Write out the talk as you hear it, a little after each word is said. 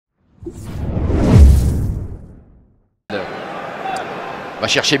Va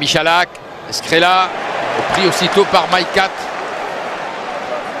chercher Michalak, Escrella, pris aussitôt par Maïkat.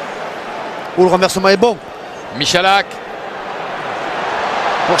 Oh, le renversement est bon. Michalak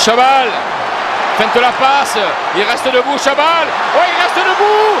pour Chabal. Feinte la passe. Il reste debout, Chabal. Oui, il reste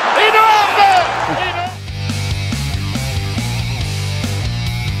debout. Énorme.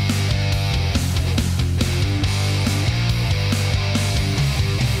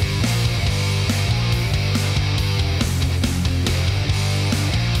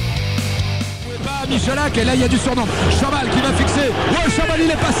 Michalak, et là il y a du surnom. Chabal qui va fixer. Ouais, Chabal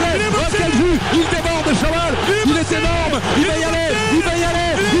il est passé. Oh, quel jus. Il déborde Chabal. Il est énorme. Il va y aller. Il va y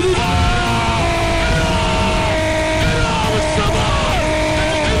aller. Il y va.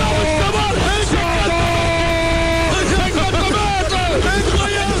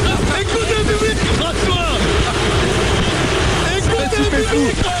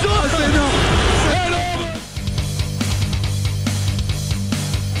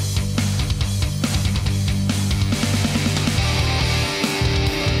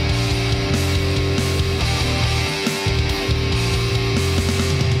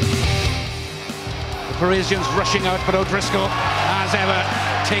 Parisians rushing out, but O'Driscoll, as ever,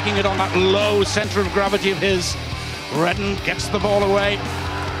 taking it on that low centre of gravity of his. Redden gets the ball away.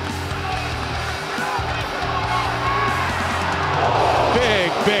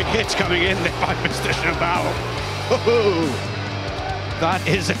 Big hits coming in there by Mr. Chabal. That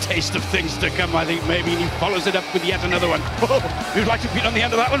is a taste of things to come, I think. Maybe he follows it up with yet another one. You'd like to beat on the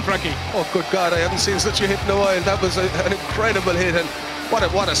end of that one, Frankie? Oh, good God, I haven't seen such a hit in a while. That was an incredible hit, and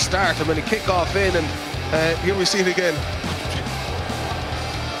what a start. I mean, a kick-off in, and here we see it again.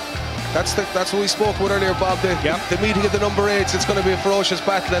 That's what we spoke about earlier, Bob. The meeting of the number 8s. It's going to be a ferocious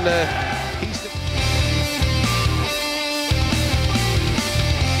battle, and he's...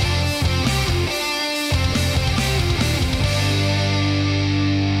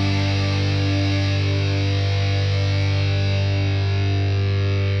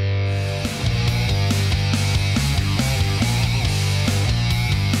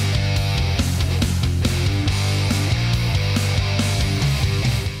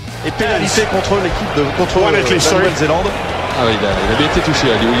 Et pénalité contre l'équipe de la Nouvelle-Zélande. Ah oui, il a bien été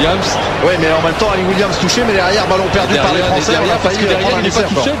touché, Ali Williams. Oui, mais en même temps, Ali Williams touché, mais derrière, ballon perdu par les Français. Parce que derrière, il n'est pas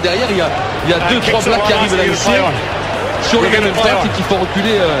touché. Derrière, il y a 2-3 blagues qui arrivent à la mission sur le même impact et qui font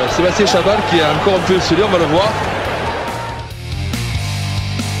reculer Sebastien Chabal, qui est encore un peu scellé, on va le voir.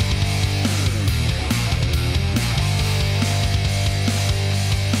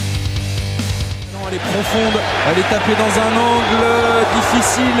 Elle est profonde, elle est tapée dans un angle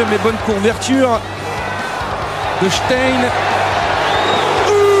difficile, mais bonne couverture de Stein.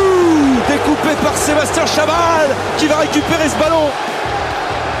 Découpé par Sebastien Chabal qui va récupérer ce ballon.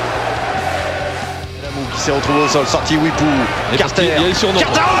 Qui s'est retrouvé au sol, sorti Wipou. Carter. Il y a le surnom.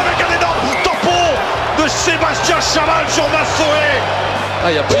 Carter avec un énorme tampon de Sebastien Chabal sur Massoé. Ah,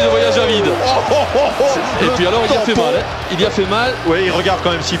 il n'y a pas eu de voyage à vide. Et puis alors, il y a fait mal. Il y a fait mal. Oui, il regarde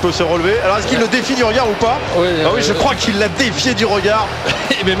quand même s'il peut se relever. Alors, est-ce qu'il le défie du regard ou pas? Oui, je crois qu'il l'a défié du regard.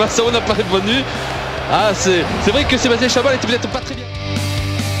 Mais Massao n'a pas répondu. Ah, c'est vrai que Sébastien Chabal était peut-être pas très bien.